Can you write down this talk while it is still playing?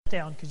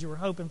down because you were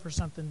hoping for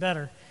something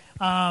better.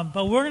 But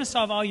we're going to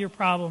solve all your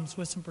problems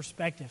with some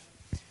perspective.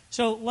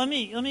 So let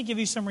me give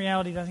you some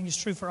reality that I think is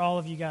true for all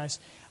of you guys.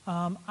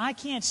 I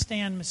can't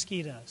stand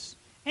mosquitoes.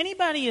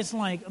 Anybody is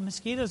like,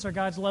 mosquitoes are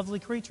God's lovely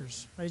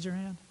creatures? Raise your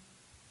hand.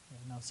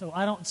 Yeah,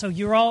 no, so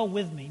you're all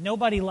with me.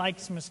 Nobody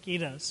likes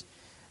mosquitoes.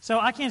 So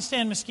I can't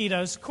stand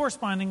mosquitoes.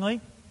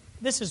 Correspondingly,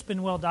 this has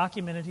been well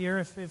documented here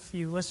if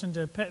you listen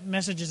to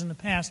messages in the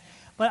past.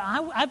 But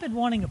I've been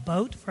wanting a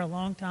boat for a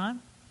long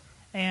time.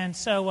 And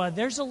so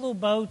there's a little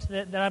boat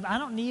that I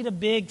don't need a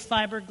big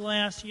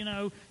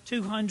fiberglass,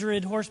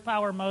 200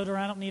 horsepower motor.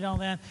 I don't need all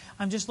that.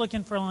 I'm just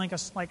looking for like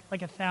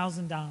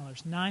 $1,000,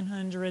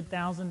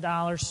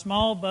 $900,000,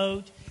 small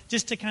boat,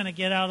 just to kind of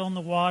get out on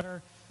the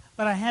water.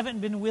 But I haven't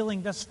been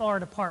willing thus far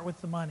to part with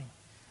the money.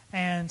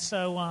 And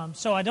so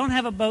I don't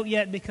have a boat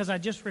yet because I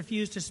just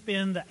refuse to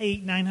spend the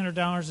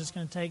 $900 it's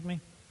going to take me.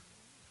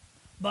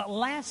 But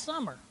last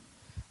summer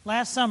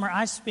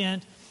I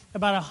spent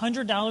about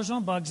 $100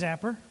 on Bug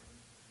Zapper.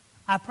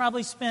 I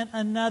probably spent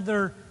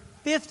another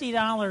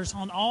 $50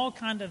 on all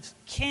kind of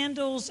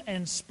candles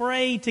and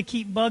spray to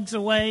keep bugs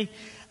away.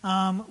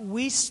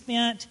 We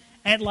spent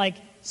at like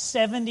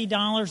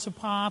 $70 a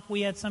pop.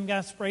 We had some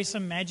guy spray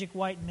some magic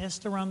white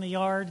mist around the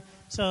yard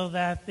so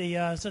that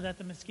the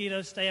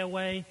mosquitoes stay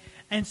away.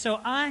 And so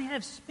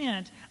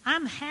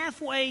I'm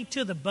halfway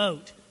to the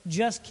boat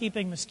just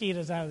keeping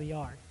mosquitoes out of the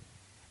yard.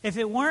 If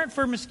it weren't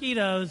for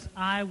mosquitoes,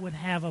 I would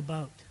have a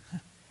boat.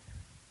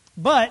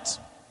 But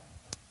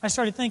I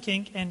started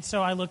thinking, and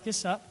so I looked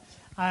this up.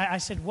 I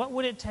said, what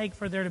would it take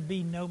for there to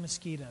be no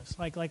mosquitoes?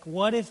 Like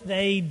what if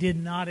they did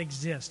not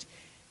exist?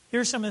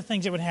 Here's some of the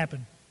things that would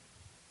happen.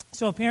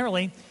 So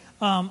apparently,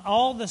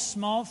 all the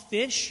small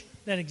fish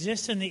that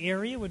exist in the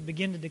area would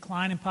begin to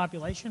decline in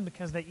population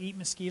because they eat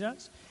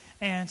mosquitoes.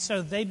 And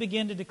so they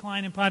begin to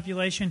decline in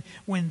population.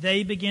 When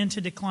they begin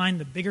to decline,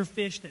 the bigger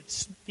fish that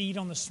feed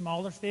on the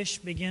smaller fish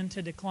begin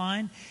to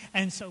decline.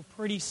 And so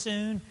pretty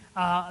soon,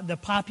 the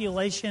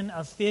population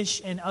of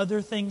fish and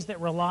other things that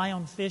rely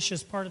on fish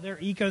as part of their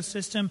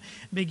ecosystem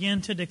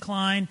begin to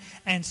decline.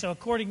 And so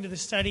according to the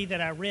study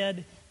that I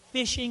read,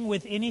 fishing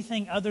with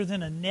anything other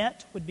than a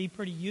net would be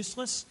pretty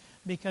useless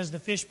because the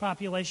fish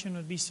population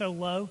would be so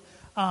low.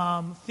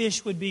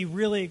 Fish would be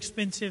really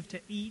expensive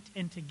to eat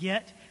and to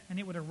get, and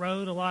it would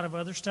erode a lot of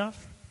other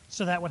stuff.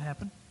 So that would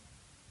happen.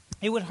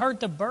 It would hurt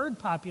the bird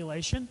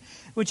population,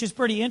 which is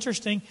pretty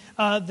interesting.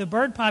 The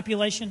bird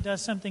population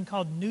does something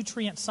called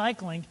nutrient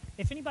cycling.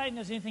 If anybody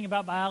knows anything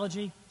about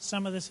biology,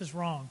 some of this is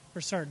wrong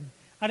for certain.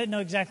 I didn't know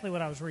exactly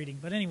what I was reading.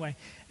 But anyway,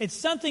 it's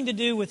something to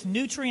do with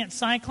nutrient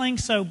cycling.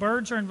 So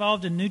birds are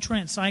involved in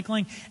nutrient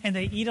cycling, and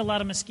they eat a lot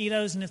of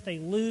mosquitoes. And if they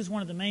lose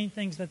one of the main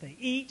things that they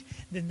eat,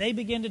 then they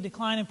begin to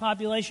decline in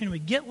population. We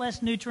get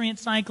less nutrient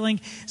cycling.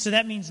 So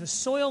that means the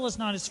soil is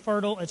not as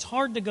fertile. It's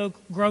hard to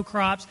grow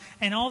crops.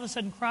 And all of a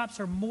sudden, crops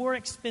are more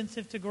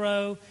expensive to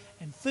grow,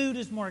 and food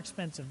is more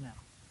expensive now.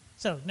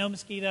 So no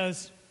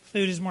mosquitoes,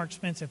 food is more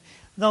expensive.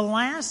 The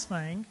last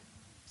thing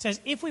says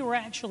if we were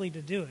actually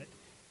to do it,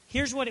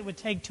 here's what it would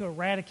take to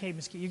eradicate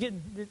mosquitoes.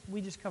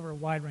 We just cover a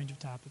wide range of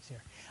topics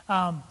here.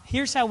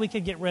 Here's how we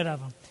could get rid of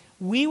them.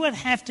 We would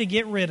have to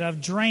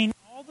drain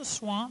all the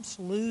swamps,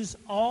 lose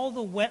all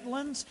the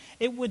wetlands.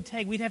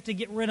 We'd have to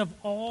get rid of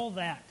all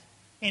that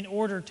in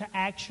order to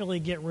actually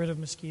get rid of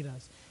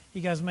mosquitoes.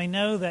 You guys may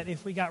know that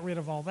if we got rid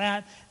of all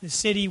that, the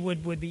city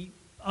would be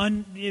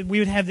we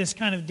would have this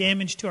kind of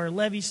damage to our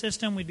levee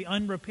system. We'd be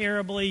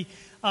unrepairably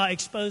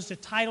exposed to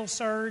tidal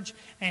surge.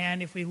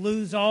 And if we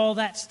lose all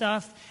that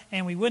stuff,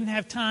 and we wouldn't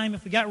have time,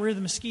 if we got rid of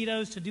the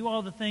mosquitoes, to do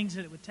all the things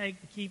that it would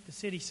take to keep the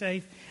city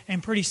safe,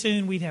 and pretty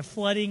soon we'd have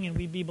flooding and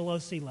we'd be below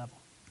sea level.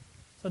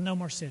 So no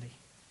more city.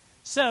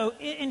 So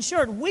in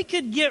short, we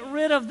could get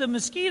rid of the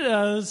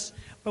mosquitoes,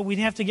 but we'd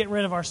have to get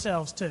rid of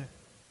ourselves too.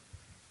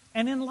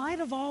 And in light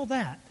of all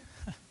that,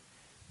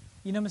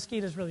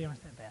 mosquitoes really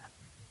aren't that bad.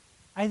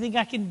 I think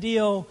I can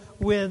deal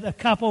with a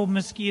couple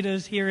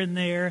mosquitoes here and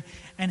there.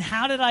 And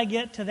how did I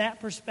get to that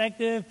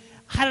perspective?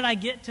 How did I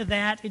get to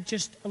that? It's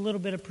just a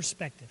little bit of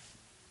perspective.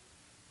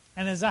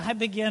 And as I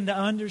began to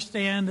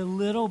understand a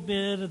little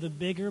bit of the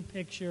bigger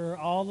picture,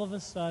 all of a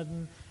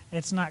sudden,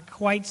 it's not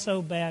quite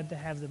so bad to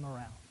have them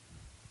around.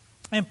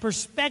 And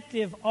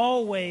perspective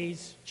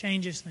always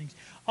changes things.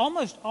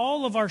 Almost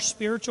all of our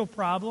spiritual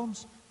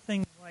problems,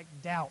 things like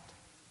doubt,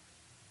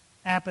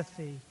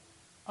 apathy,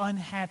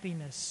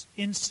 unhappiness,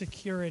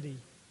 insecurity,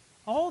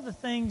 all the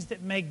things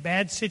that make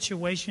bad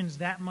situations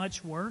that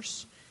much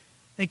worse,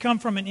 they come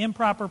from an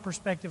improper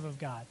perspective of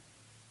God.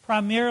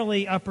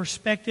 Primarily a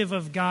perspective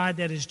of God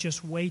that is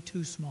just way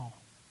too small.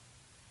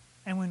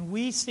 And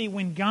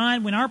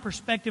when our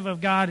perspective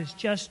of God is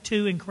just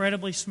too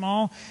incredibly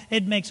small,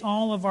 it makes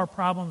all of our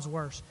problems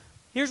worse.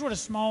 Here's what a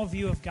small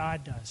view of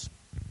God does.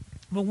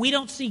 When we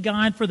don't see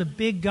God for the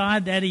big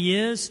God that He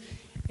is,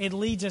 it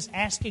leads us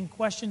asking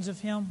questions of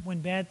Him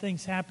when bad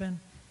things happen.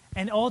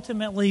 And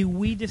ultimately,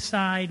 we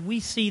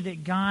see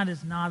that God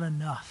is not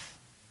enough.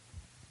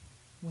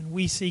 When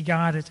we see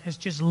God as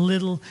just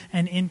little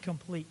and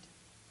incomplete.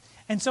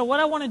 And so what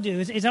I want to do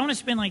is I want to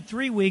spend like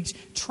 3 weeks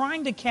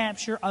trying to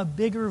capture a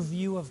bigger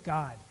view of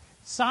God.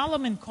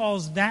 Solomon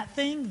calls that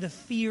thing the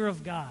fear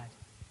of God.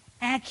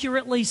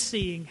 Accurately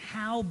seeing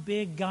how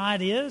big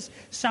God is,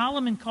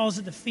 Solomon calls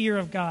it the fear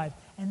of God.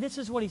 And this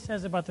is what he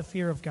says about the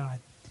fear of God.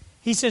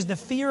 He says, the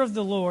fear of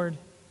the Lord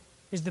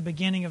is the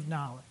beginning of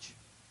knowledge.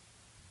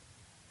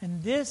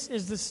 And this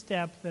is the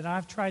step that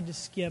I've tried to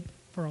skip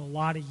for a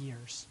lot of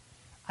years.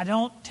 I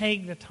don't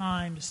take the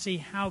time to see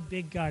how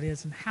big God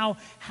is and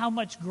how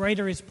much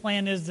greater His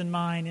plan is than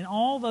mine and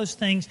all those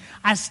things.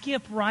 I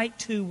skip right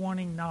to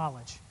wanting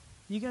knowledge.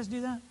 You guys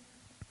do that?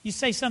 You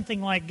say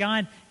something like,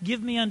 God,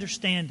 give me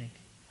understanding.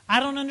 I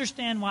don't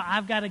understand why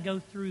I've got to go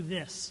through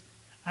this.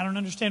 I don't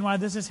understand why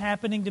this is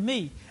happening to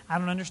me. I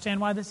don't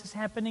understand why this is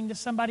happening to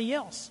somebody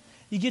else.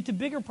 You get to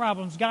bigger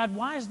problems. God,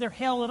 why is there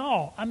hell at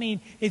all? I mean,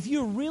 if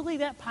you're really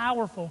that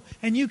powerful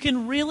and you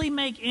can really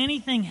make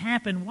anything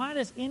happen, why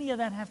does any of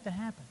that have to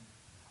happen?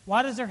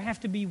 Why does there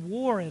have to be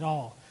war at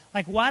all?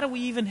 Like, why do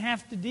we even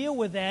have to deal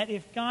with that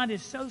if God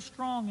is so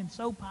strong and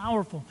so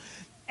powerful?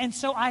 And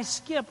so I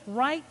skip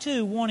right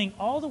to wanting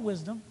all the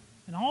wisdom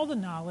and all the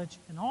knowledge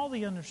and all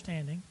the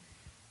understanding,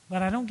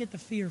 but I don't get the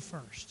fear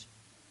first.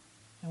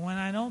 And when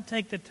I don't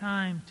take the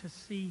time to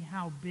see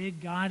how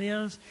big God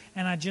is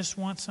and I just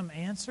want some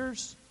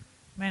answers,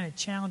 man, it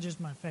challenges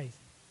my faith.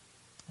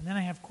 And then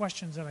I have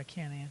questions that I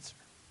can't answer.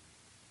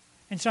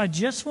 And so I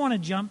just want to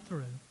jump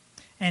through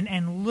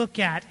and look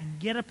at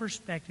and get a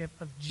perspective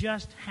of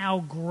just how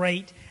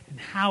great and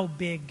how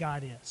big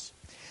God is.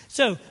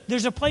 So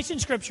there's a place in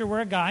Scripture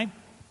where a guy,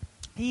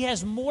 he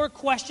has more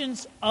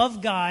questions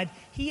of God.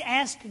 He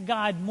asks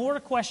God more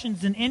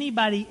questions than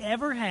anybody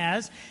ever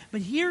has.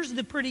 But here's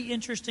the pretty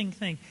interesting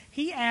thing.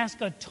 He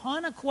asked a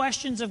ton of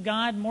questions of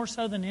God, more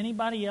so than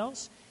anybody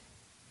else.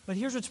 But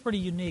here's what's pretty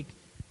unique.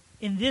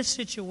 In this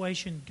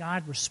situation,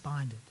 God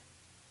responded.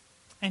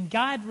 And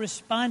God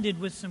responded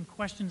with some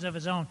questions of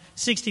His own.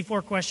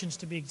 64 questions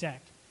to be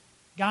exact.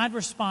 God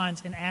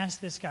responds and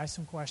asks this guy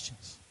some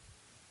questions.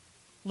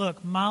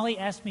 Look, Molly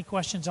asked me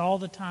questions all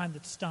the time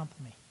that stumped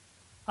me.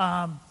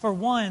 For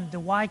one, the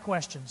why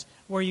questions,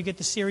 where you get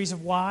the series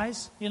of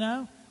whys, you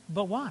know.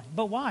 But why?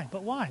 But why?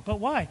 But why? But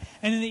why?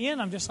 And in the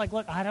end, I'm just like,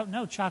 look, I don't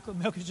know. Chocolate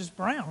milk is just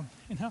brown,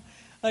 you know.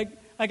 Like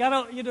I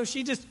don't, you know,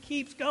 she just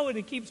keeps going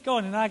and keeps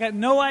going. And I got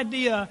no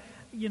idea,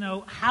 you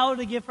know, how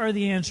to give her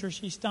the answer.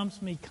 She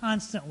stumps me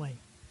constantly.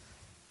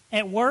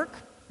 At work,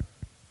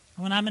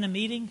 when I'm in a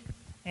meeting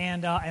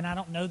and I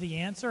don't know the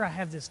answer, I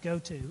have this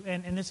go-to.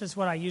 And this is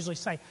what I usually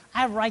say.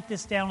 I write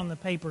this down on the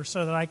paper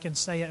so that I can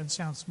say it and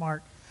sound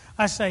smart.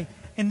 I say,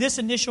 in this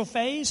initial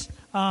phase,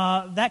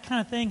 that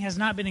kind of thing has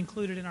not been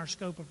included in our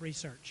scope of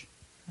research.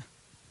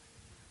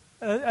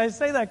 I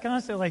say that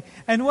constantly.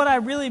 And what I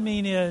really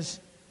mean is,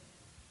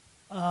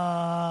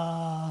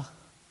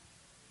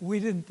 we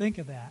didn't think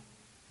of that.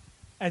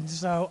 And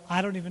so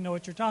I don't even know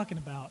what you're talking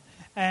about.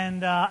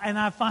 And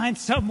I find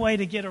some way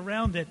to get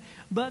around it.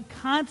 But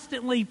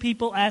constantly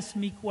people ask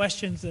me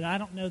questions that I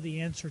don't know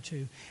the answer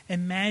to.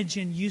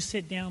 Imagine you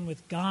sit down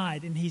with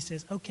God and He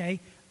says, okay,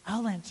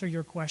 I'll answer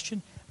your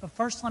question. But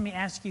first let me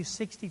ask you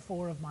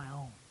 64 of my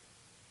own.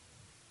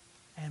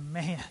 And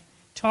man,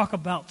 talk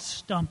about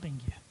stumping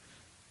you.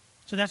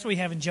 So that's what we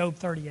have in Job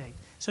 38.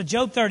 So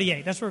Job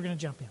 38, that's where we're going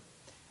to jump in.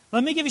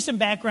 Let me give you some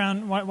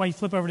background while you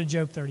flip over to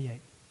Job 38.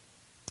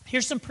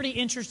 Here's some pretty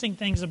interesting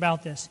things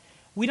about this.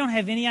 We don't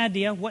have any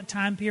idea what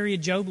time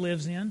period Job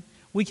lives in.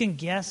 We can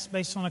guess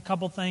based on a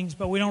couple things,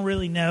 but we don't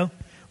really know.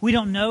 We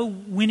don't know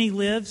when he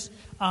lives.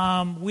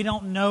 We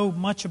don't know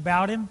much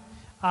about him.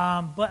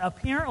 But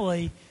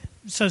apparently,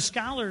 so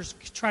scholars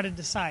try to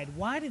decide,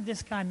 why did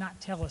this guy not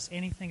tell us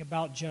anything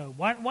about Job?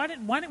 Why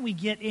didn't we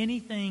get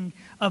anything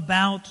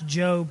about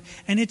Job?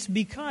 And it's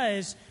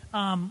because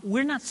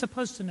we're not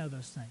supposed to know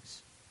those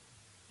things.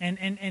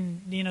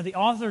 And you know, the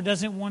author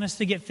doesn't want us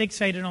to get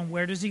fixated on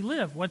where does he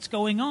live, what's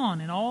going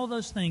on, and all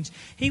those things.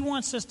 He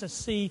wants us to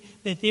see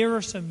that there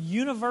are some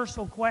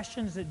universal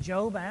questions that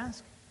Job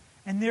asked,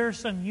 and there are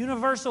some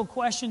universal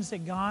questions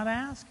that God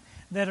asked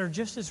that are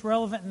just as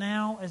relevant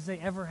now as they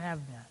ever have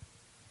been.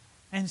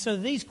 And so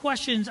these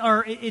questions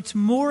it's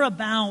more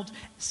about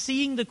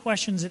seeing the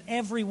questions that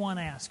everyone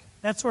asks.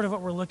 That's sort of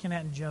what we're looking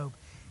at in Job.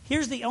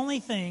 Here's the only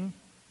thing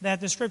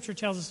that the Scripture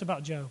tells us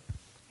about Job.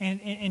 And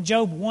in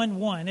Job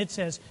 1:1, it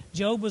says,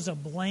 Job was a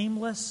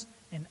blameless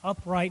and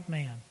upright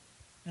man.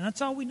 And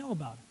that's all we know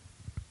about him.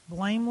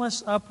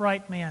 Blameless,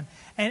 upright man.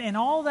 And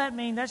all that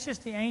means, that's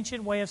just the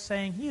ancient way of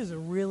saying he is a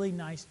really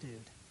nice dude.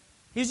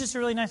 He was just a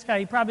really nice guy.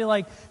 He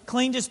probably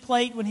cleaned his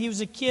plate when he was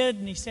a kid,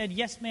 and he said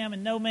yes ma'am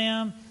and no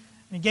ma'am.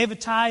 And he gave a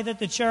tithe at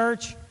the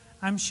church.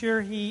 I'm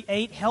sure he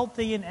ate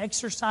healthy and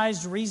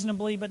exercised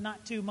reasonably, but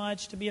not too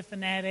much to be a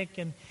fanatic.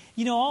 And,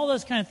 you know, all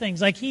those kind of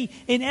things. Like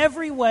in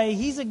every way,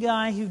 he's a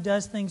guy who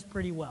does things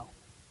pretty well.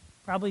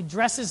 Probably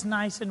dresses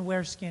nice and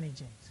wears skinny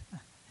jeans.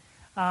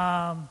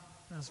 That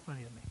was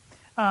funny to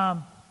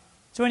me.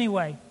 So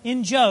anyway,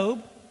 in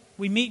Job,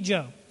 we meet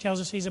Job.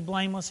 Tells us he's a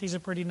blameless, he's a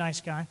pretty nice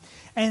guy.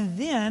 And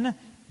then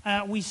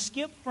we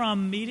skip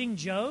from meeting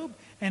Job,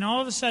 And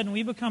all of a sudden,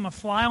 we become a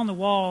fly on the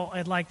wall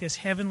at like this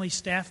heavenly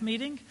staff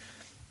meeting.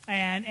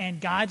 And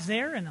God's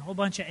there, and a whole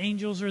bunch of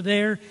angels are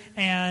there,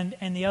 and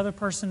the other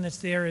person that's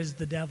there is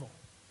the devil.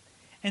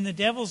 And the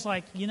devil's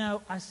like,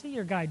 I see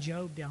your guy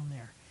Job down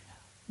there.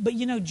 But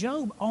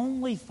Job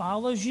only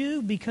follows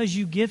you because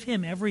you give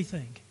him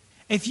everything.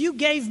 If you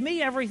gave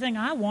me everything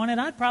I wanted,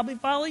 I'd probably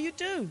follow you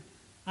too.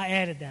 I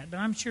added that, but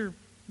I'm sure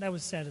that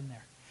was said in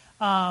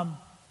there.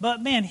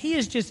 But man, he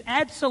is just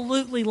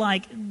absolutely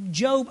like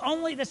Job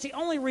only. That's the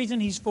only reason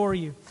he's for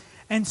you.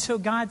 And so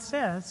God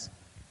says,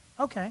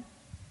 okay,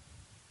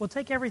 well,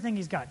 take everything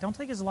he's got. Don't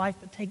take his life,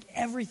 but take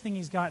everything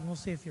he's got, and we'll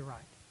see if you're right.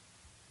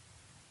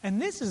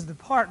 And this is the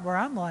part where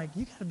I'm like,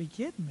 you got to be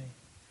kidding me.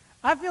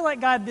 I feel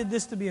like God did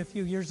this to me a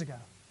few years ago.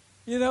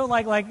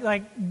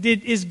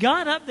 Is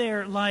God up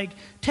there like,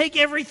 take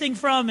everything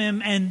from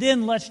him, and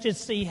then let's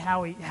just see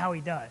how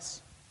he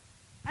does?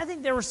 I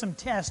think there were some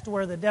tests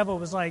where the devil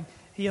was like,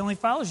 he only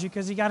follows you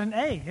because he got an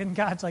A. And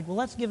God's like, well,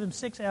 let's give him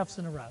 6 Fs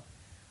in a row.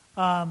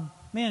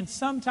 Man,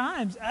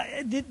 sometimes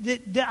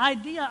the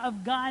idea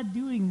of God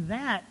doing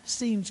that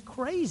seems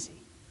crazy.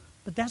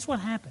 But that's what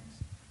happens.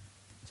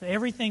 So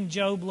everything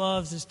Job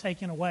loves is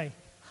taken away.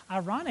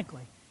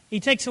 Ironically, he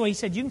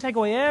said, you can take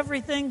away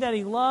everything that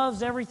he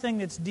loves, everything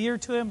that's dear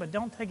to him, but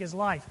don't take his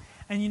life.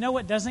 And you know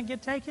what doesn't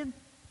get taken?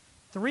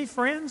 3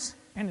 friends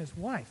and his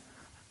wife.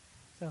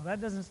 So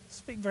that doesn't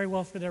speak very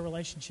well for their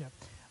relationship.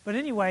 But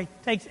anyway,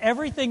 takes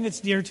everything that's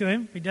dear to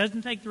him. He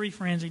doesn't take 3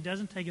 friends. He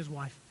doesn't take his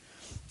wife.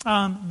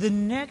 The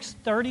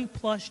next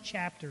 30-plus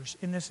chapters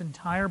in this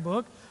entire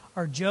book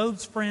are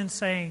Job's friends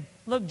saying,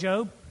 look,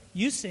 Job,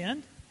 you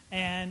sinned,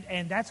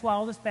 and that's why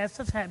all this bad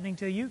stuff's happening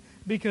to you,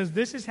 because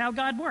this is how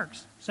God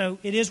works. So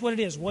it is what it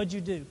is. What'd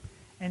you do?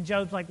 And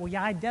Job's like, well,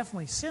 yeah, I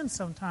definitely sin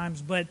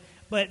sometimes, but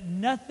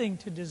nothing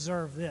to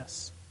deserve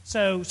this.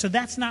 So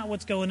that's not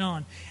what's going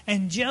on.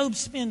 And Job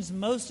spends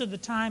most of the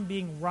time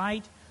being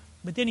right,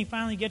 but then he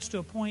finally gets to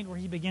a point where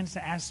he begins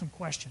to ask some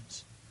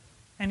questions.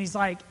 And he's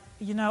like,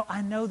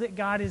 I know that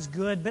God is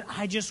good, but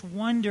I just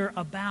wonder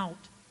about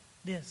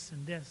this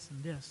and this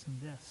and this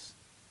and this.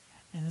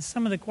 And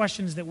some of the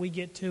questions that we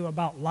get to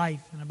about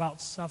life and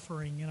about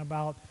suffering and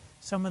about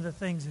some of the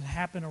things that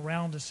happen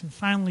around us. And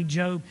finally,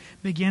 Job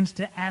begins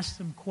to ask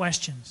some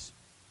questions.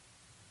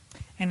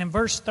 And in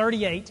verse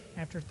 38,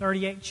 after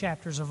 38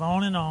 chapters of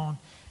on and on,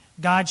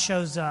 God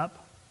shows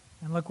up,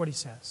 and look what he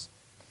says.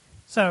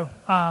 So,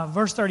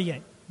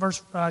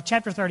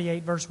 chapter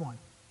 38, verse 1.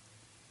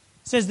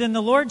 It says, Then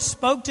the Lord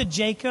spoke to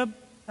Job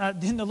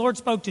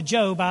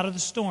out of the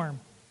storm,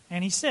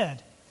 and he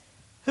said,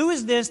 Who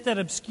is this that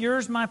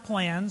obscures my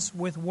plans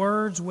with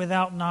words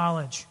without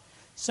knowledge?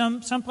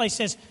 Some place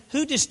says,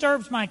 Who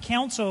disturbs my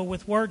counsel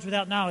with words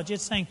without knowledge?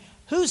 It's saying,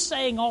 who's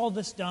saying all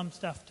this dumb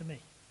stuff to me?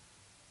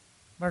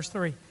 Verse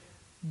 3.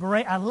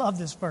 I love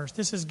this verse.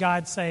 This is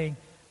God saying,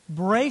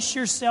 Brace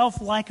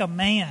yourself like a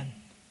man.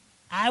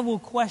 I will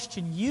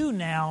question you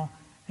now,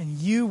 and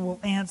you will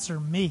answer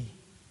me.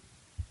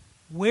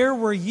 Where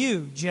were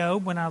you,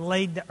 Job, when I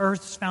laid the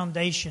earth's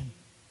foundation?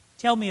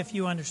 Tell me if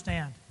you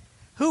understand.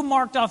 Who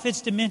marked off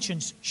its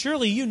dimensions?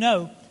 Surely you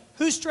know.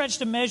 Who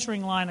stretched a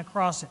measuring line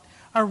across it?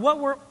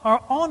 Or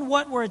on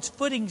what were its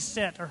footings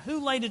set? Or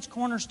who laid its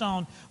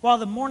cornerstone while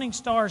the morning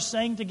stars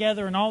sang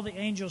together and all the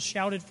angels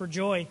shouted for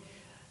joy?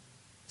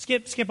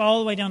 Skip all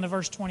the way down to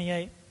verse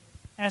 28.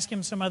 Ask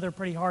him some other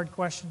pretty hard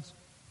questions.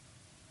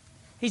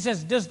 He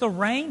says, Does the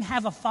rain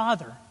have a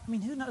father? I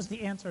mean, who knows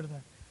the answer to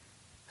that?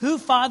 Who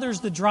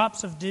fathers the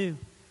drops of dew?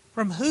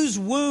 From whose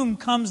womb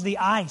comes the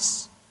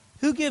ice?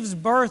 Who gives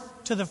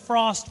birth to the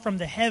frost from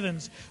the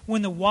heavens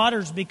when the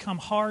waters become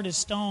hard as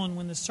stone,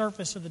 when the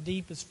surface of the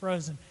deep is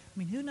frozen? I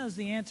mean, who knows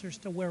the answers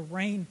to where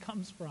rain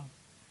comes from?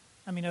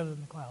 I mean, other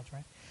than the clouds,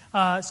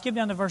 right? Skip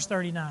down to verse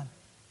 39.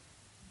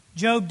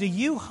 Job, do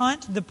you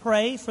hunt the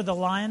prey for the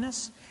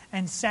lioness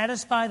and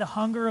satisfy the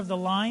hunger of the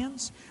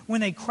lions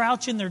when they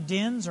crouch in their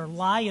dens or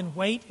lie in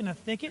wait in a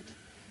thicket?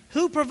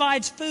 Who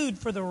provides food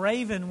for the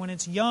raven when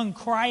its young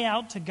cry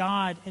out to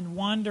God and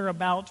wander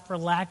about for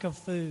lack of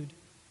food?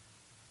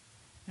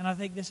 And I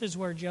think this is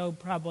where Job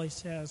probably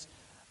says,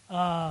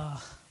 that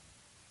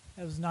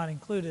was not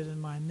included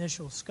in my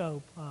initial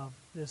scope of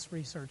this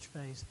research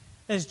phase.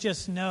 There's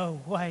just no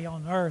way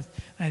on earth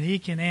that he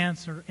can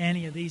answer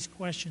any of these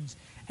questions.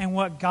 And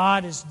what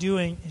God is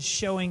doing is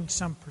showing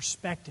some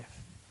perspective.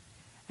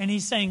 And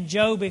he's saying,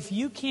 Job, if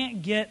you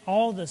can't get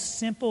all the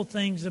simple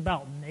things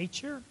about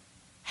nature,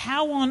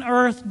 how on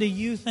earth do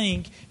you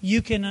think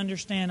you can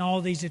understand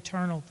all these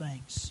eternal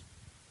things?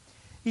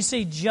 You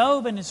see,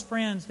 Job and his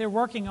friends, they're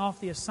working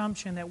off the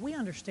assumption that we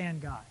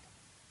understand God.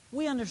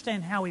 We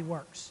understand how He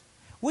works.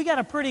 We got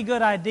a pretty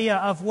good idea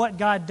of what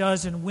God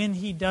does and when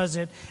He does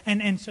it.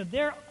 And so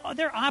they're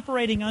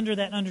operating under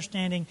that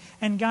understanding.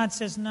 And God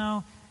says,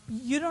 no,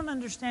 you don't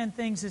understand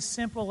things as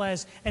simple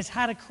as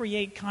how to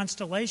create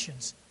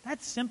constellations.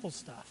 That's simple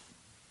stuff.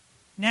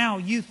 Now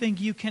you think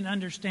you can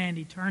understand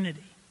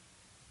eternity.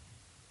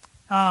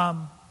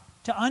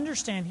 To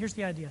understand, here's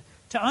the idea.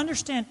 To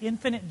understand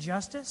infinite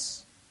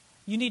justice,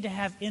 you need to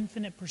have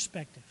infinite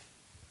perspective.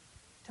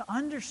 To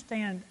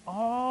understand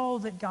all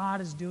that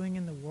God is doing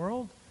in the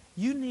world,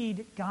 you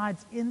need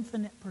God's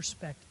infinite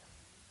perspective.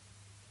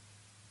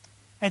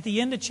 At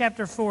the end of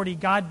chapter 40,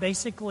 God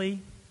basically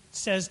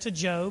says to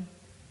Job,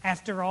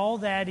 after all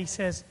that, he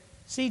says,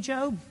 see,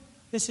 Job,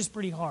 this is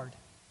pretty hard.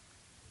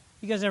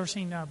 You guys ever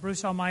seen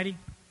Bruce Almighty,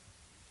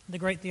 the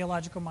great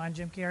theological mind,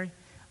 Jim Carrey?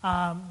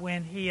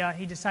 When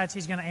he decides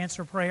he's going to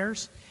answer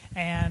prayers,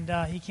 and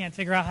he can't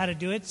figure out how to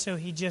do it, so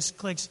he just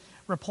clicks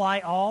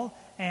reply all,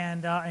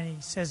 and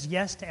he says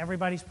yes to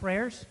everybody's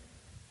prayers,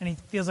 and he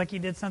feels like he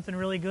did something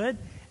really good,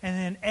 and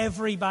then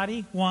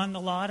everybody won the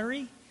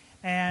lottery,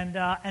 and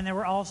they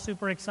were all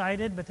super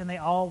excited, but then they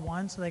all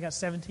won, so they got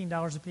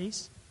 $17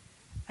 apiece.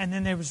 And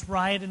then there was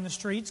riot in the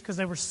streets because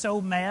they were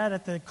so mad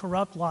at the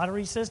corrupt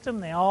lottery system.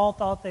 They all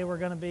thought they were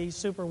going to be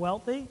super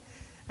wealthy.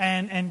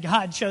 And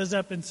God shows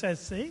up and says,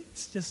 see,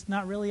 it's just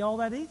not really all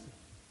that easy.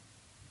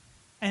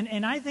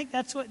 And I think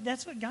that's what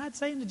God's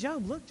saying to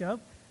Job. Look,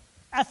 Job,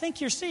 I think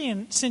you're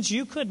seeing, since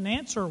you couldn't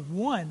answer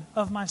one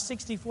of my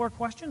 64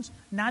 questions,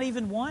 not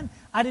even one,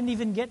 I didn't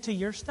even get to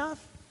your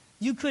stuff.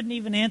 You couldn't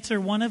even answer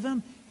one of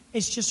them.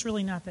 It's just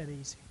really not that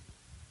easy.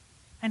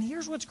 And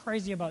here's what's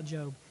crazy about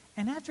Job.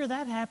 And after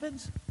that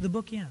happens, the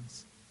book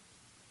ends.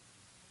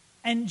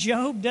 And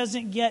Job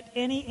doesn't get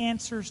any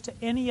answers to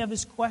any of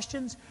his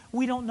questions.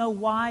 We don't know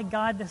why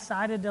God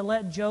decided to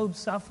let Job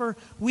suffer.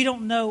 We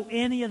don't know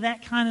any of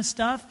that kind of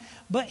stuff.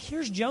 But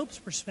here's Job's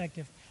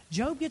perspective.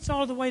 Job gets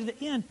all the way to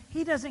the end.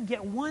 He doesn't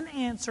get one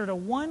answer to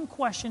one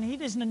question. He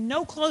is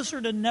no closer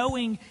to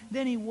knowing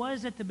than he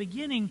was at the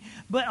beginning.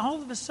 But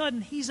all of a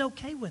sudden, he's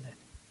okay with it.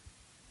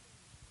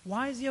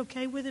 Why is he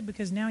okay with it?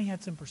 Because now he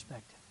had some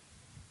perspective.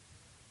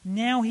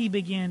 Now he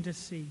began to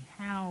see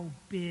how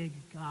big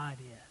God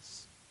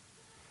is.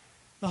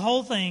 The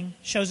whole thing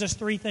shows us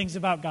three things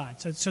about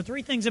God. So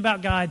three things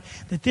about God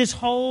that this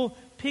whole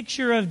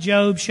picture of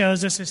Job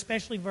shows us,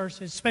 especially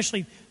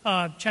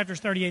chapters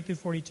 38 through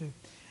 42.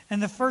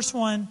 And the first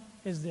one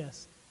is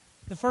this.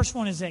 The first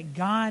one is that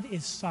God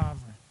is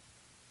sovereign.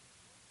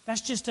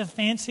 That's just a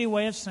fancy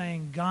way of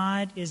saying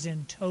God is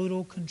in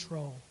total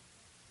control.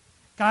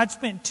 God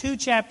spent 2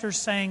 chapters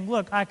saying,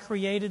 look, I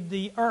created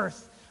the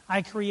earth.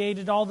 I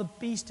created all the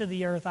beasts of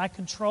the earth. I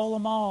control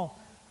them all.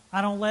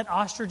 I don't let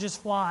ostriches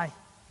fly.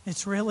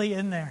 It's really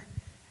in there.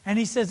 And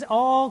he says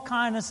all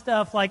kind of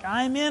stuff like,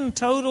 I'm in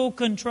total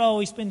control.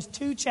 He spends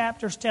 2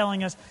 chapters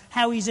telling us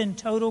how he's in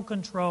total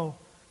control.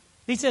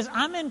 He says,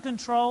 I'm in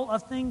control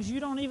of things you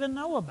don't even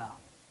know about.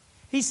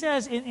 He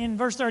says in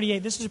verse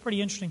 38, this is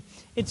pretty interesting.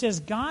 It says,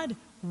 God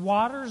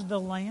waters the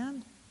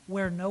land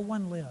where no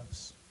one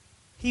lives.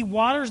 He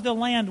waters the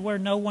land where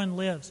no one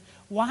lives.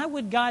 Why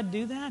would God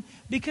do that?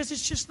 Because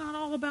it's just not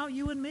all about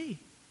you and me.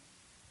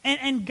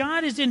 And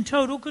God is in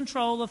total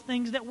control of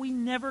things that we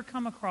never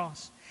come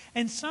across.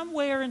 And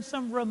somewhere in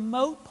some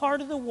remote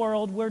part of the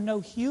world where no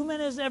human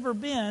has ever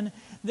been,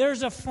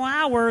 there's a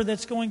flower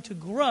that's going to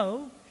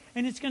grow,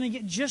 and it's going to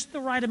get just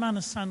the right amount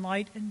of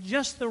sunlight and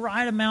just the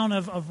right amount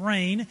of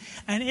rain,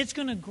 and it's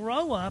going to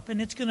grow up,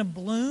 and it's going to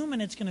bloom,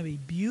 and it's going to be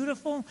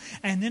beautiful,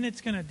 and then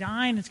it's going to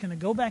die, and it's going to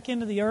go back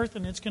into the earth,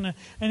 and it's going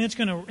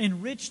to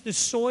enrich the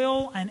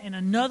soil, and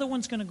another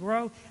one's going to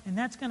grow, and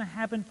that's going to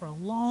happen for a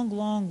long,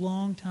 long,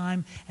 long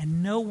time,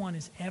 and no one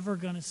is ever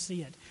going to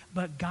see it,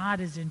 but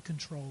God is in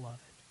control of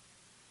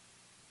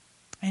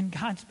it. And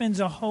God spends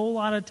a whole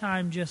lot of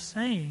time just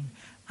saying,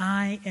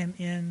 I am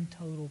in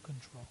total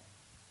control.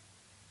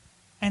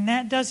 And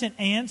that doesn't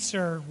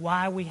answer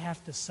why we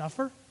have to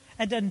suffer.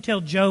 That doesn't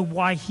tell Job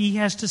why he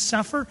has to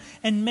suffer.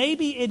 And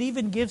maybe it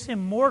even gives him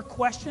more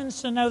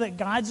questions to know that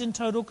God's in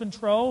total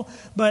control,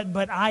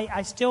 but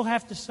I still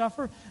have to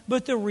suffer.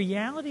 But the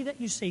reality that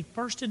you see,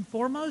 first and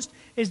foremost,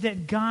 is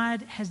that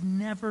God has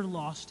never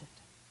lost it.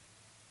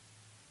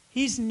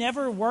 He's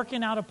never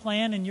working out a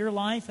plan in your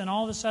life, and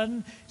all of a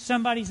sudden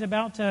somebody's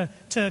about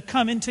to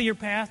come into your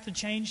path to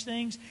change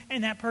things,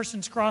 and that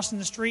person's crossing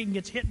the street and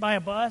gets hit by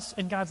a bus,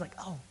 and God's like,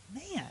 oh,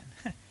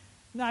 man,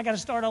 now I got to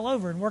start all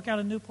over and work out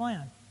a new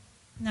plan.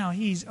 No,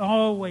 He's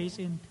always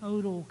in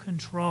total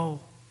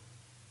control.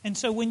 And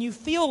so when you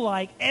feel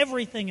like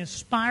everything is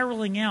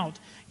spiraling out,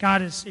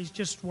 God is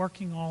just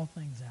working all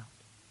things out.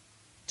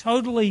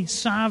 Totally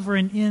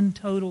sovereign, in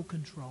total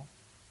control.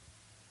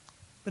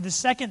 But the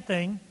second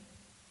thing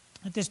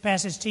that this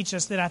passage teaches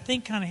us that I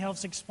think kind of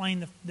helps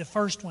explain the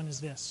first one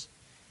is this.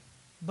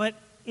 But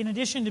in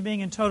addition to being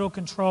in total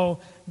control,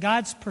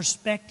 God's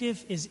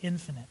perspective is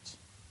infinite.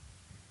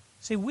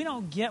 See, we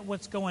don't get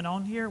what's going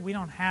on here. We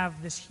don't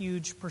have this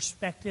huge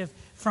perspective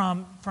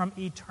from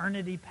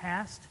eternity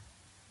past.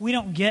 We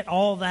don't get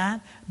all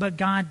that, but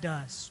God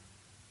does.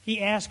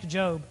 He asked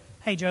Job,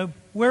 hey, Job,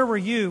 where were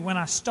you when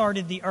I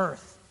started the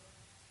earth?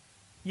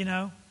 You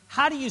know,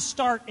 how do you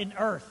start an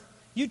earth?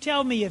 You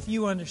tell me if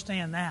you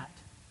understand that.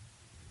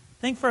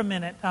 Think for a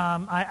minute.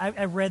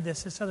 I read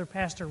this. This other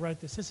pastor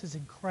wrote this. This is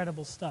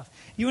incredible stuff.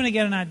 You want to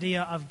get an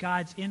idea of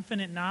God's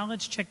infinite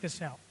knowledge? Check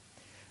this out.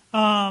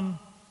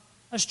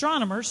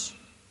 Astronomers,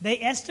 they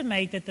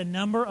estimate that the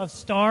number of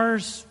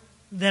stars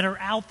that are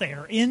out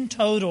there in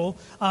total.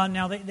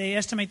 Now, they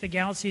estimate the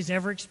galaxy is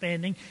ever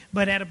expanding,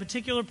 but at a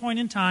particular point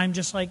in time,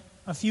 just like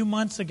a few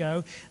months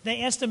ago,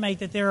 they estimate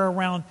that there are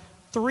around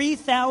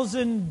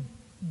 3,000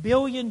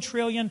 billion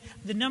trillion.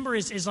 The number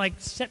is like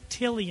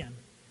septillion.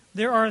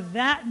 There are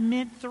that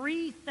many,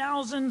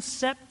 3,000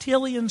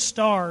 septillion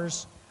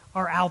stars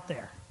are out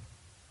there.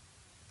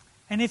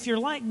 And if you're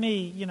like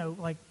me,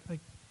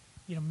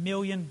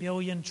 million,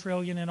 billion,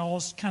 trillion, and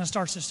all kind of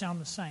starts to sound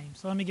the same.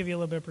 So let me give you a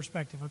little bit of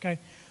perspective, okay?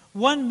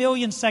 1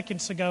 million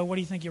seconds ago, what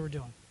do you think you were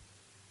doing?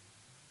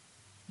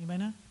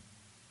 Anybody know?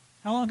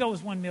 How long ago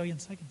was 1 million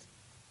seconds?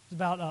 It was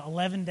about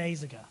 11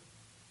 days ago.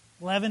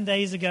 11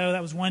 days ago,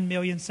 that was 1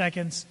 million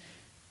seconds.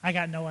 I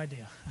got no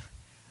idea.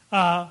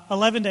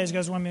 11 days ago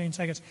was 1 million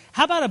seconds.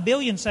 How about 1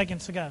 billion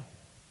seconds ago?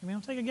 Anybody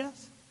want to take a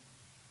guess?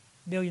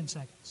 1 billion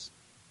seconds.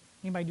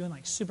 Anybody doing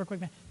like super quick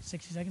math?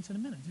 60 seconds in a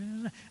minute.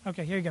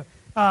 Okay, here you go.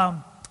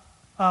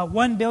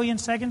 1 billion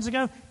seconds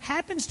ago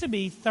happens to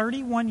be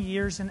 31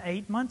 years and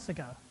 8 months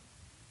ago,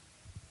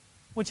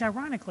 which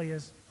ironically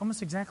is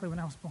almost exactly when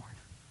I was born.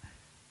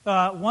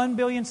 1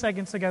 billion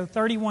seconds ago,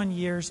 31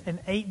 years and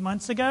 8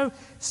 months ago,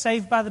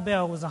 Saved by the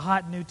Bell was a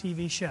hot new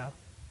TV show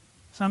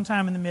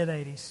sometime in the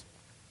mid-'80s.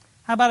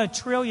 How about 1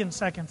 trillion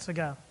seconds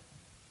ago?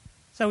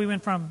 So we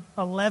went from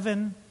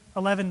 11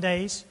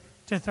 days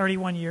to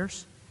 31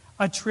 years.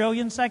 1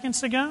 trillion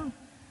seconds ago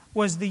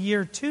was the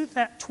year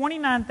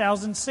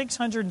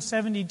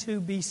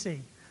 29,672 BC.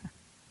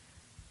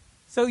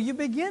 So you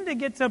begin to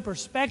get some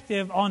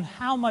perspective on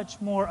how much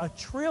more 1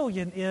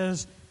 trillion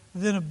is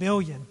than 1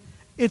 billion.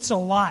 It's a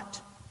lot.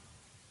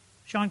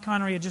 Sean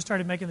Connery had just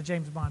started making the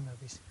James Bond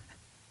movies.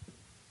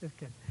 Just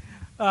kidding.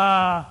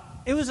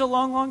 It was a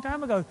long, long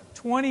time ago.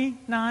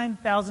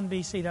 29,000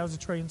 BC. That was 1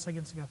 trillion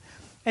seconds ago.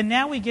 And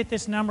now we get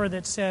this number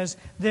that says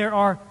there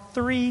are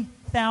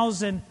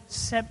 3,000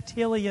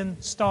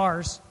 septillion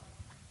stars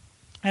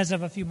as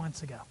of a few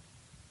months ago.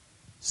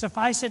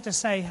 Suffice it to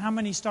say, how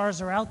many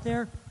stars are out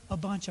there? A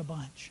bunch.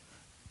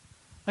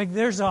 Like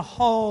there's a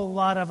whole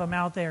lot of them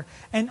out there.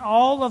 And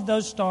all of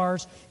those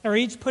stars are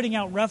each putting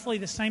out roughly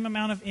the same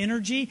amount of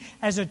energy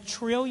as 1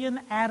 trillion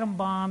atom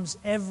bombs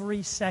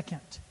every second.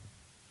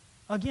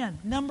 Again,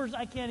 numbers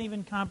I can't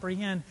even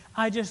comprehend.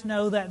 I just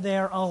know that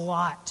they're a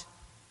lot.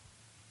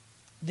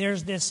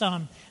 There's this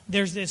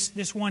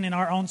one in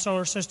our own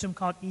solar system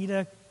called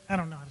Eta. I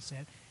don't know how to say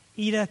it.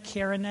 Eta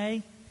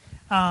Carinae.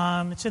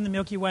 It's in the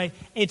Milky Way.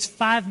 It's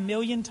 5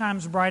 million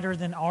times brighter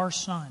than our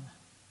sun.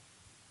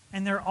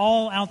 And they're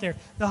all out there.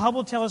 The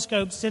Hubble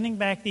telescope sending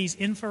back these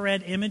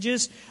infrared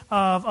images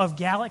of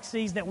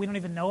galaxies that we don't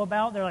even know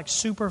about. They're like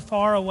super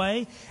far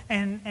away.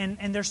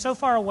 And they're so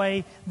far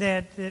away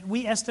that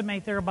we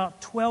estimate they're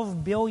about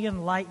 12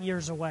 billion light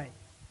years away.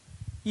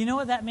 You know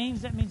what that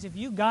means? That means if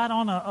you got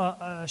on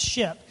a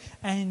ship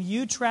and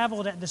you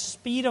traveled at the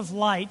speed of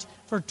light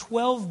for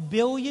 12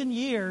 billion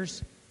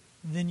years,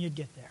 then you'd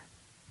get there.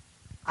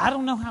 I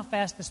don't know how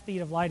fast the speed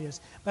of light is,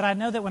 but I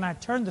know that when I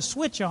turn the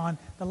switch on,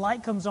 the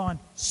light comes on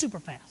super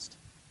fast.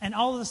 And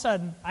all of a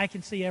sudden, I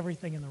can see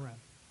everything in the room.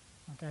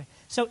 Okay?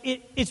 So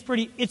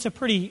it's a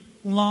pretty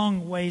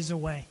long ways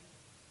away.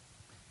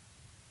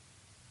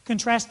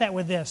 Contrast that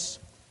with this.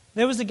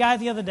 There was a guy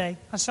the other day,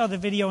 I saw the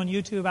video on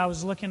YouTube, I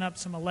was looking up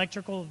some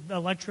electro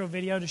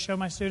video to show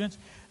my students.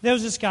 There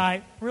was this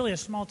guy, really a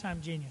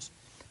small-time genius,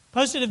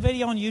 posted a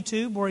video on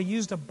YouTube where he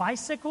used a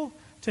bicycle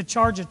to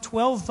charge a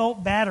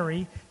 12-volt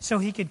battery so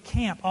he could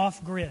camp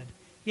off-grid.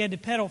 He had to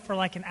pedal for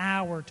like an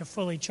hour to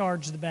fully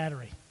charge the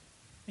battery.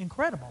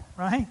 Incredible,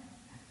 right?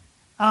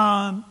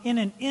 In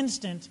an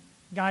instant,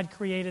 God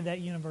created that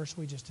universe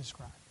we just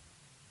described.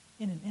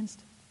 In an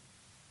instant.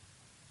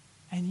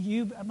 And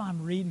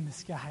I'm reading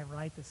this guy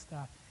write this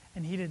stuff,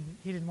 and he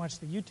didn't watch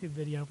the YouTube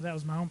video, but that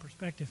was my own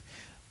perspective.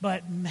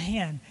 But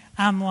man,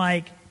 I'm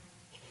like,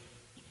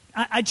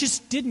 I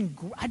just didn't.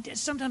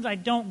 Sometimes I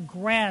don't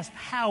grasp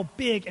how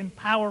big and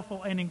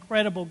powerful and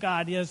incredible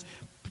God is,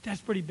 but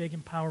that's pretty big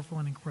and powerful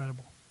and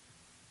incredible.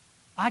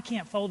 I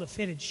can't fold a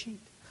fitted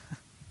sheet.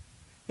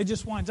 It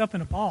just winds up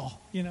in a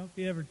ball, if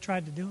you ever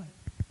tried to do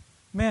it.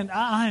 Man,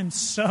 I am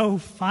so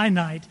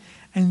finite,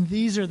 and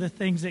these are the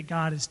things that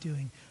God is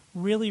doing.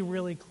 Really,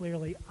 really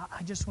clearly,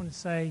 I just want to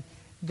say,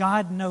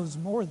 God knows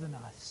more than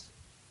us.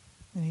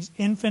 And He's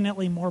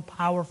infinitely more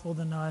powerful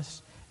than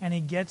us, and He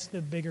gets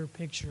the bigger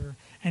picture,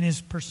 and His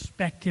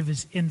perspective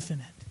is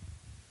infinite.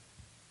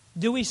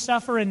 Do we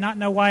suffer and not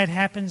know why it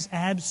happens?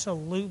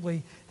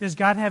 Absolutely. Does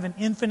God have an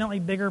infinitely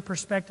bigger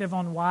perspective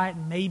on why it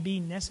may be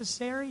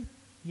necessary?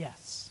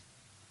 Yes.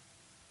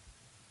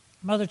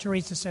 Mother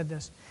Teresa said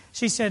this.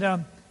 She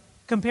said,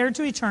 compared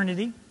to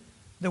eternity,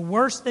 the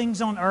worst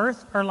things on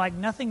earth are like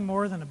nothing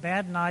more than a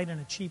bad night in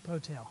a cheap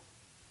hotel.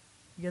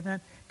 You get that?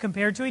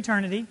 Compared to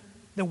eternity,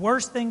 the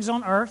worst things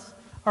on earth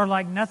are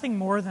like nothing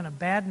more than a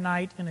bad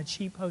night in a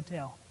cheap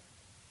hotel.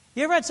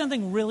 You ever had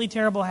something really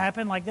terrible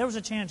happen? Like there was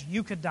a chance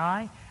you could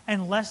die,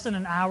 and less than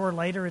an hour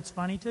later it's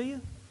funny to you?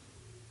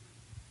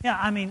 Yeah,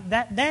 I mean,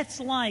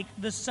 that's like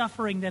the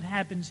suffering that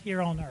happens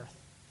here on earth.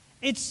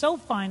 It's so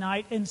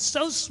finite and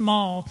so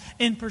small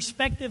in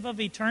perspective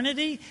of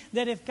eternity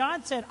that if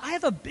God said, I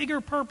have a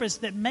bigger purpose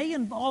that may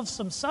involve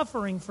some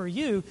suffering for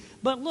you,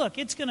 but look,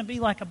 it's going to be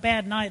like a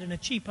bad night in a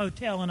cheap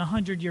hotel in a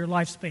 100-year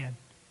lifespan.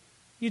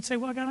 You'd say,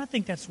 well, God, I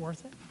think that's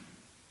worth it.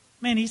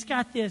 Man, He's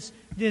got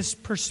this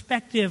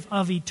perspective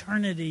of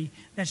eternity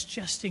that's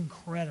just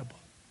incredible.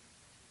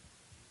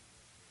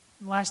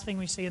 The last thing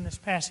we see in this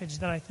passage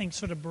that I think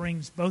sort of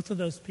brings both of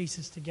those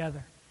pieces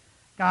together.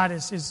 God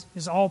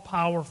is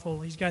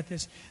all-powerful. He's got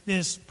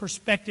this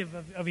perspective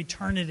of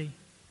eternity.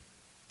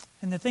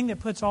 And the thing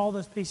that puts all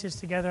those pieces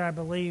together, I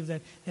believe,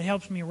 that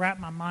helps me wrap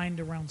my mind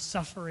around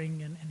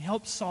suffering and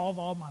helps solve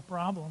all my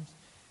problems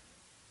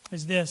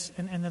is this.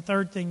 And the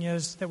third thing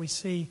is that we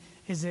see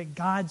is that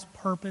God's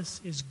purpose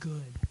is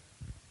good.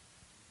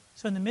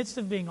 So in the midst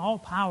of being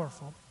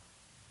all-powerful,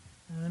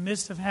 in the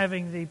midst of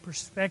having the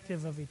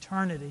perspective of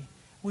eternity,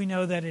 we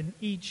know that in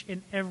each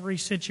and every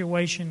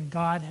situation,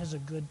 God has a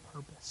good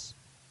purpose.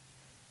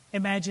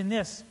 Imagine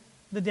this.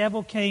 The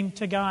devil came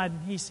to God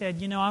and he said,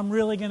 I'm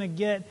going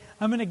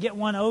to get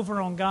one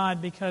over on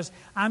God because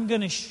I'm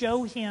going to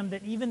show him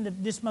that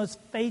even this most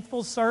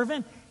faithful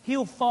servant,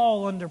 he'll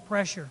fall under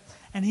pressure.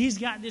 And he's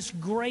got this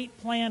great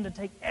plan to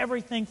take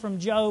everything from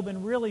Job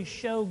and really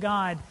show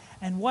God.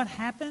 And what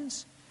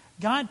happens?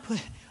 Job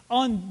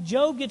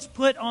gets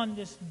put on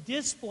this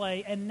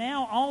display, and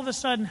now all of a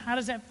sudden, how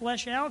does that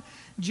flesh out?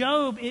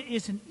 Job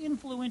is an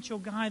influential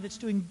guy that's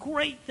doing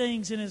great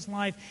things in his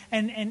life,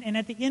 and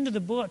at the end of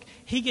the book,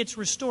 he gets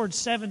restored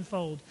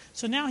sevenfold.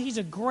 So now he's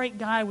a great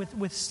guy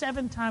with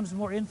 7 times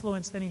more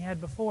influence than he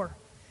had before.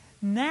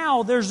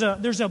 Now there's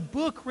a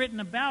book written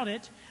about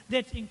it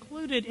that's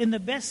included in the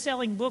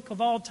best-selling book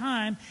of all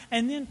time,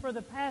 and then for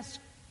the past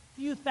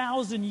few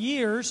thousand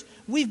years,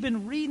 we've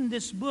been reading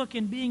this book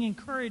and being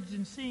encouraged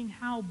and seeing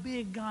how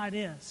big God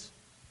is.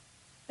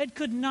 It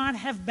could not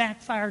have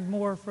backfired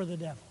more for the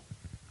devil.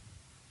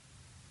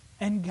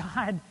 And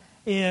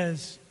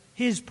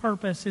His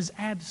purpose is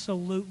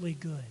absolutely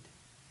good.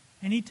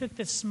 And He took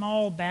this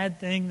small bad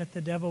thing that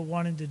the devil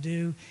wanted to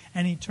do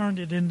and He turned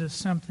it into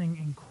something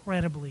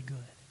incredibly good.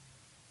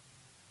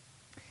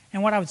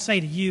 And what I would say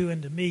to you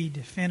and to me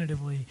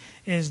definitively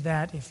is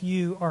that if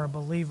you are a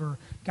believer,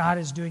 God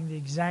is doing the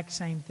exact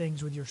same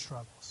things with your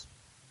struggles.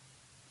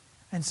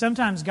 And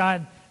sometimes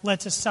God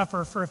lets us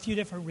suffer for a few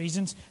different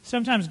reasons.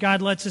 Sometimes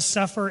God lets us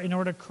suffer in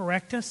order to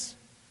correct us,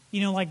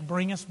 like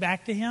bring us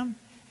back to Him.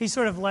 He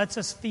sort of lets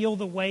us feel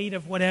the weight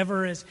of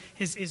whatever is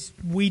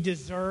we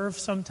deserve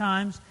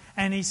sometimes.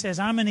 And He says,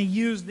 I'm going to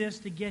use this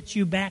to get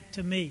you back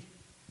to me.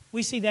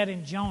 We see that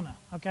in Jonah,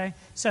 okay?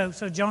 So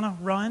Jonah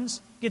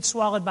runs, gets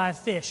swallowed by a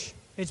fish.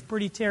 It's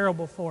pretty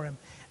terrible for him.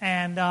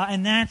 And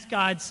that's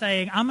God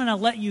saying, I'm going to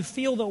let you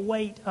feel the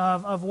weight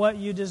of what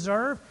you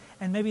deserve,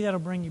 and maybe that'll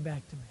bring you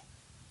back to me.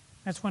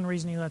 That's one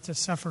reason He lets us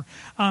suffer.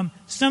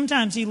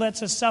 Sometimes He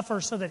lets us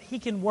suffer so that He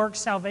can work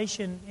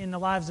salvation in the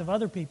lives of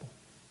other people.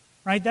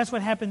 Right? That's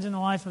what happens in the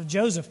life of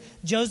Joseph.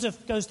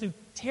 Joseph goes through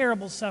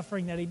terrible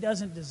suffering that he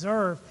doesn't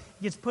deserve.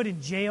 He gets put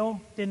in jail,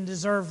 didn't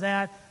deserve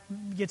that.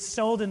 Gets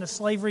sold into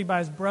slavery by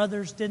his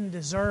brothers, didn't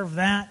deserve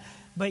that.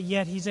 But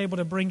yet He's able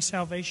to bring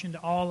salvation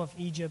to all of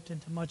Egypt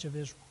and to much of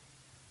Israel.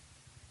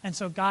 And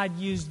so God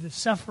used the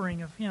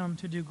suffering of him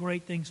to do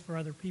great things for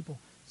other people.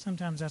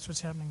 Sometimes that's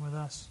what's happening with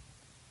us.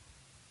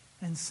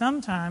 And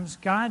sometimes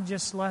God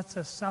just lets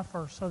us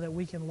suffer so that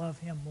we can love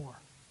Him more.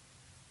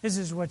 This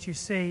is what you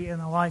see in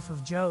the life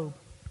of Job,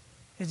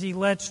 is He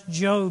lets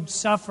Job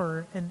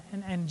suffer,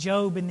 and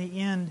Job in the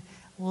end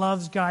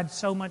loves God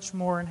so much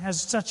more and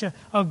has such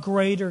a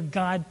greater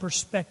God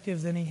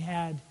perspective than he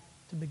had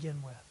to begin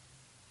with.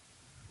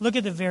 Look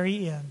at the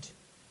very end.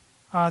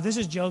 This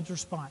is Job's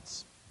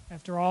response.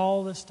 After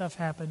all this stuff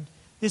happened,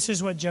 this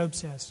is what Job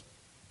says.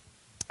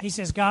 He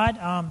says,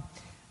 God,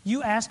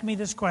 you asked me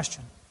this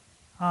question.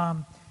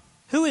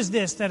 Who is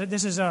this?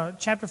 This is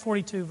chapter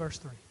 42, verse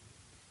 3.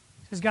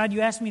 He says, God,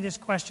 you asked me this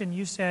question.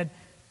 You said,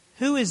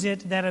 who is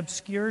it that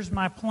obscures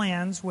my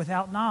plans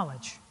without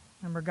knowledge?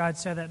 Remember, God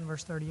said that in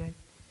verse 38.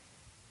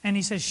 And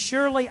He says,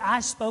 surely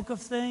I spoke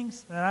of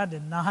things that I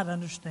did not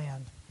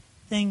understand,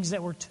 things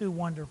that were too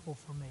wonderful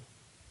for me.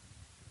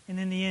 And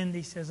in the end,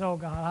 He says, oh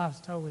God, I was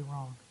totally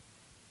wrong.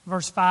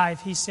 Verse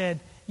 5, He said,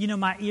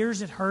 my ears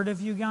had heard of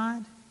you,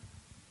 God,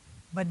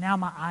 but now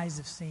my eyes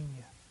have seen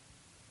you.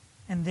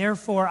 And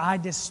therefore I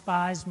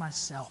despise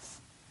myself,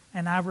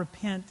 and I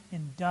repent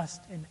in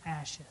dust and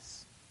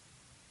ashes.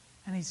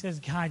 And He says,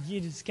 God, you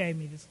just gave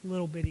me this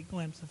little bitty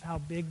glimpse of how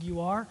big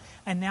you are,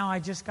 and now I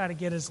just got to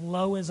get as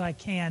low as I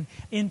can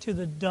into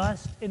the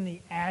dust and the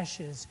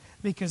ashes,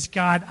 because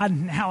God,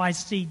 now I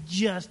see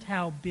just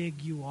how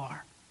big you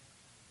are.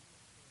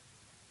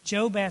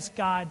 Job asked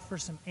God for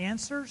some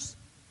answers,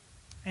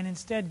 and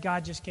instead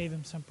God just gave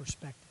him some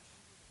perspective.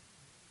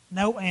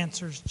 No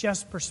answers,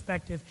 just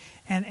perspective.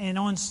 And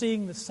on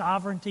seeing the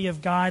sovereignty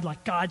of God,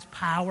 like God's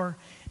power,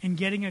 and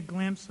getting a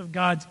glimpse of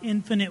God's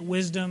infinite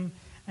wisdom,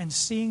 and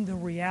seeing the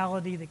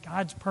reality that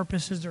God's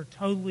purposes are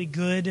totally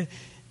good,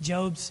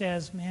 Job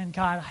says, man,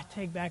 God, I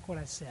take back what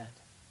I said.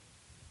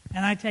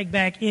 And I take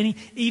back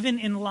even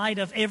in light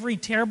of every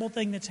terrible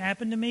thing that's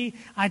happened to me,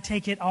 I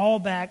take it all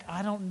back.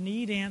 I don't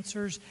need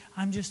answers.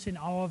 I'm just in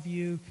awe of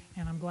you,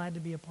 and I'm glad to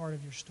be a part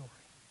of your story.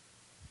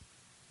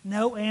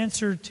 No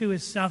answer to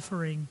his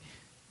suffering,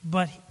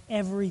 but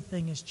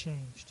everything has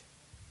changed.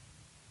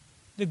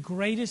 The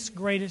greatest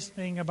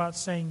thing about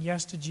saying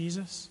yes to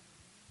Jesus,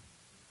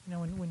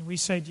 when we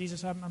say,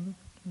 Jesus, I'm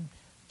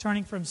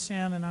turning from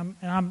sin,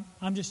 and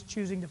I'm just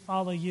choosing to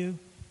follow you,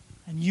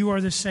 and you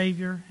are the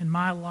Savior in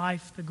my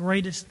life. The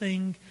greatest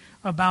thing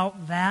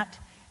about that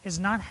is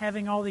not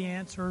having all the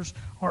answers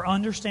or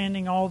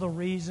understanding all the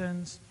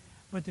reasons,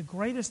 but the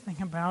greatest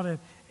thing about it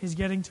is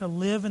getting to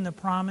live in the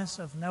promise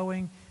of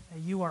knowing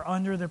that you are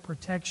under the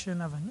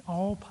protection of an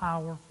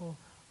all-powerful,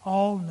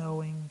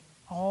 all-knowing,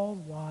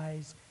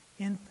 all-wise,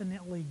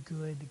 infinitely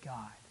good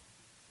God.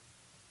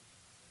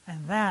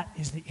 And that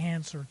is the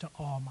answer to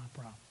all my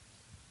problems.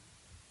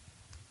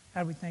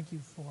 God, we thank you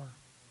for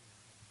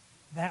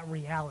that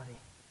reality.